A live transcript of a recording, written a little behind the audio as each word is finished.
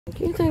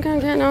You think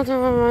I'm getting out there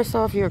by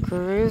myself? You're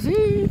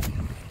crazy.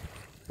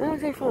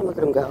 Okay, fine. Look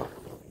at him go.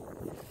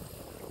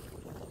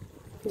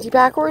 Is he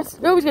backwards?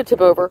 No, he's gonna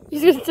tip over.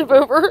 He's gonna tip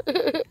over.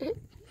 If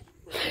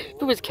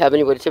it was Kevin,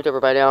 he would have tipped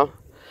over by now.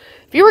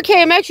 If you were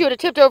KMX, you would have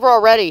tipped over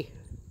already.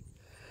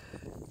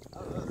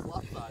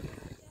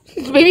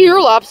 Maybe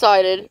you're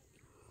lopsided.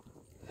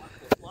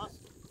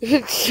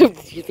 You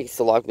think it's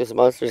the Loch Ness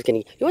Monster?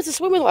 He wants to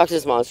swim with Loch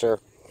Ness Monster.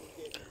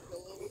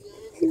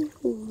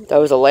 That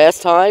was the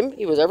last time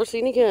he was ever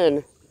seen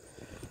again.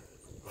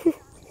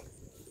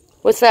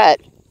 What's that?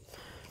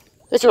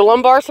 That's your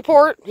lumbar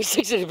support? He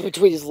sticks it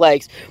between his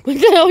legs. What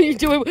the hell are you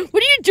doing? What are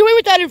you doing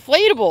with that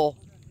inflatable?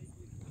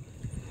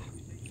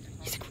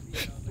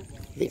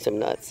 He thinks I'm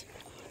nuts.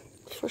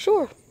 For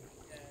sure.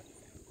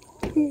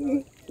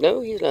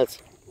 No, he's nuts.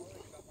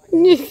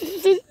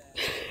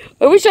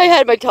 I wish I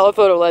had my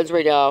telephoto lens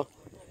right now.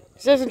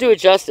 This doesn't do it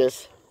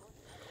justice.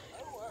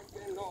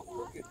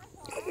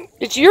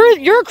 It's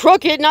you're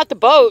crooked, not the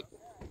boat.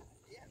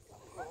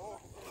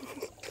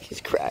 He's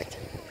cracked.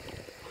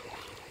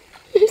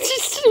 It's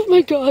just, oh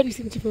my god, he's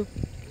into boat.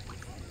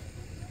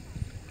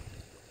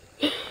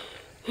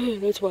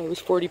 That's why it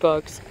was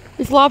 $40.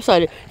 It's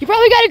lopsided. You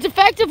probably got a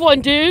defective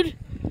one, dude.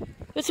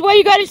 That's why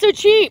you got it so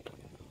cheap.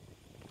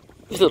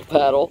 This little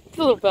paddle. This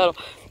little paddle.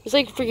 It's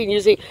like freaking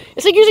using.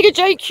 It's like using a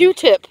giant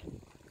Q-tip.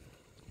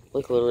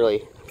 Like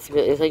literally,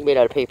 it's like made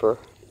out of paper.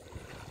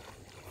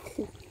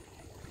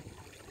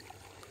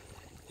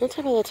 Don't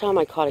tell me the time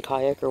I caught a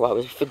kayak or what, I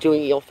was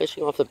doing eel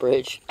fishing off the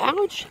bridge.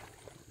 Ouch!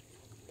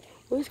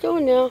 Where he's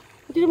going now?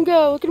 Look at him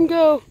go! Look at him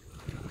go!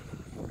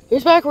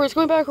 He's backwards,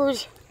 going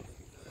backwards.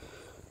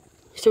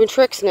 He's doing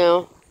tricks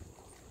now.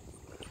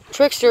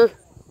 Trickster.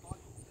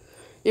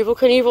 Evil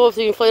Knievel of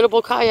the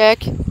inflatable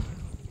kayak.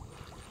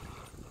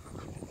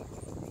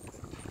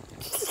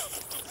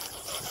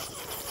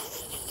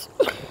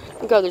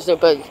 Oh god, there's no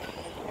big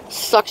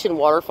suction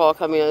waterfall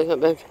coming out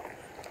of it.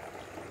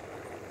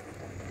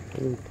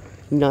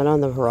 Not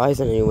on the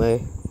horizon anyway.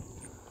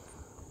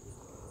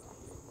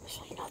 There's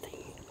like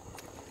nothing.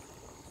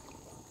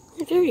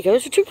 There you go,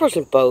 it's a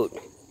two-person boat.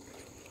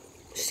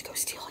 Just go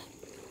steal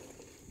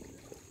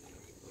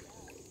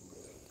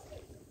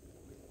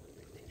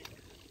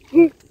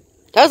it.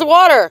 How's the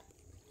water?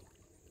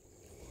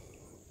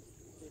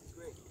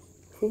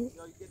 Oh,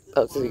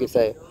 that's what you can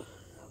say.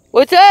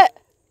 What's that?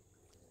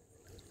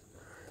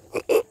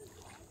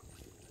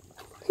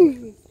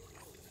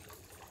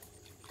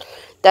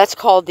 That's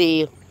called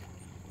the...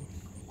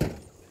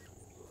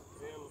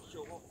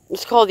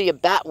 It's called the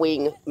bat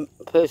wing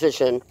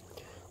position.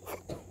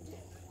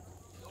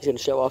 He's gonna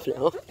show off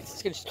now.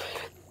 He's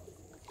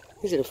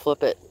gonna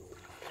flip it.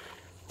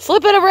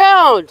 Flip it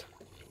around!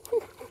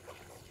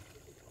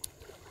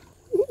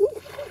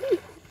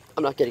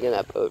 I'm not getting in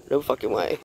that boat. No fucking way.